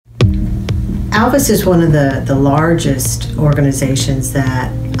Alvis is one of the largest organizations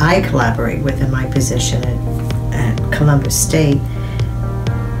that I collaborate with in my position at Columbus State,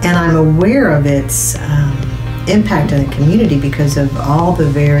 and I'm aware of its impact in the community because of all the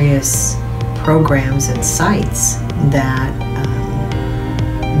various programs and sites that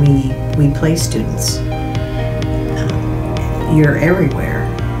we place students. You're everywhere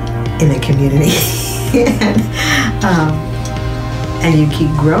in the community, and you keep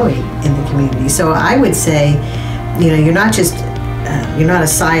growing in the community. So I would say, you're not just you're not a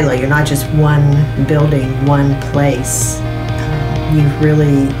silo. You're not just one building, one place. You've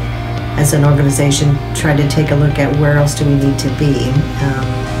really, as an organization, tried to take a look at where else do we need to be,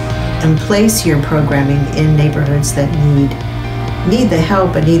 and place your programming in neighborhoods that need the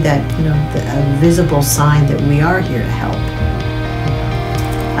help and need that a visible sign that we are here to help.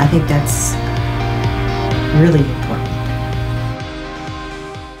 I think that's really